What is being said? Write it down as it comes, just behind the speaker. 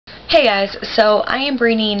Hey guys, so I am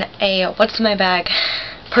bringing a what's in my bag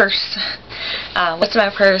purse, what's in my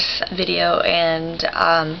purse video, and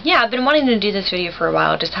yeah, I've been wanting to do this video for a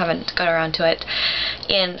while, just haven't got around to it.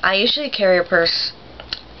 And I usually carry a purse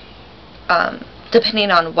depending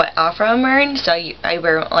on what outfit I'm wearing, so I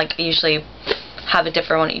wear, like, I usually have a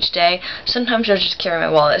different one each day. Sometimes I'll just carry my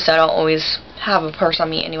wallet, so I don't always have a purse on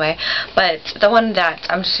me anyway. But the one that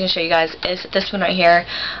I'm just going to show you guys is this one right here.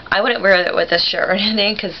 I wouldn't wear it with this shirt or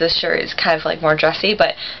anything, because this shirt is kind of like more dressy,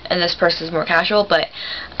 and this purse is more casual, but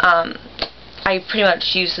I pretty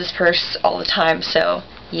much use this purse all the time, so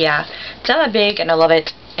yeah. It's not that big, and I love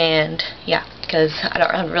it, and yeah, because I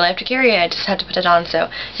don't really have to carry it, I just have to put it on, so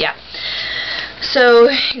yeah. So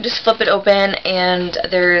you just flip it open, and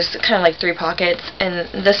there's kind of like 3 pockets.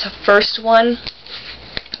 And this first one,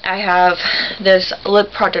 I have this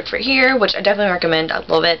lip product right here, which I definitely recommend. I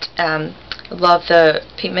love it. I love the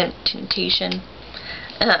pigmentation.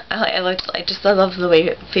 I love the way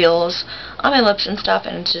it feels on my lips and stuff,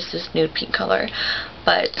 and it's just this nude pink color.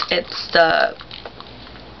 But it's the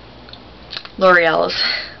L'Oreal's.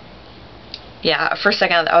 Yeah, for a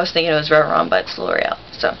second I was thinking it was Revlon, but it's L'Oreal.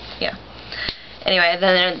 So yeah. Anyway,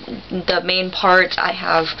 then the main part, I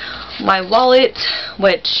have my wallet,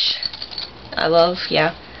 which I love,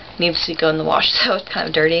 yeah. Needs to go in the wash, so it's kind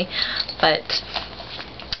of dirty.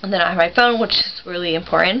 And then I have my phone, which is really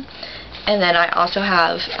important. And then I also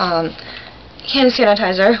have hand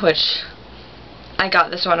sanitizer, which I got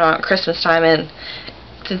this one around Christmas time, and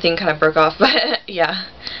the thing kind of broke off, but yeah.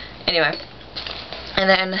 Anyway. And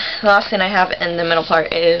then the last thing I have in the middle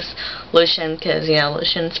part is lotion, because, you know,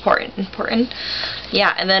 lotion's important.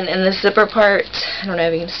 Yeah, and then in the zipper part, I don't know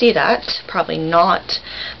if you can see that, probably not,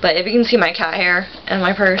 but if you can see my cat hair in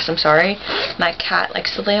my purse, I'm sorry. My cat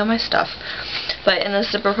likes to lay on my stuff. But in the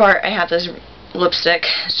zipper part, I have this lipstick.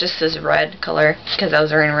 It's just this red color, because I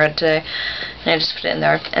was wearing red today, and I just put it in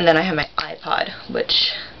there. And then I have my iPod,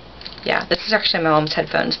 which, yeah, this is actually my mom's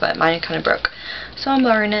headphones, but mine kind of broke, so I'm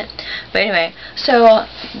borrowing it. But anyway, so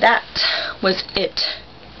that was it.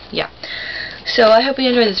 Yeah. So I hope you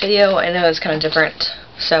enjoyed this video. I know it's kind of different,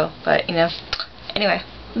 so, but, you know, anyway,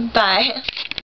 bye.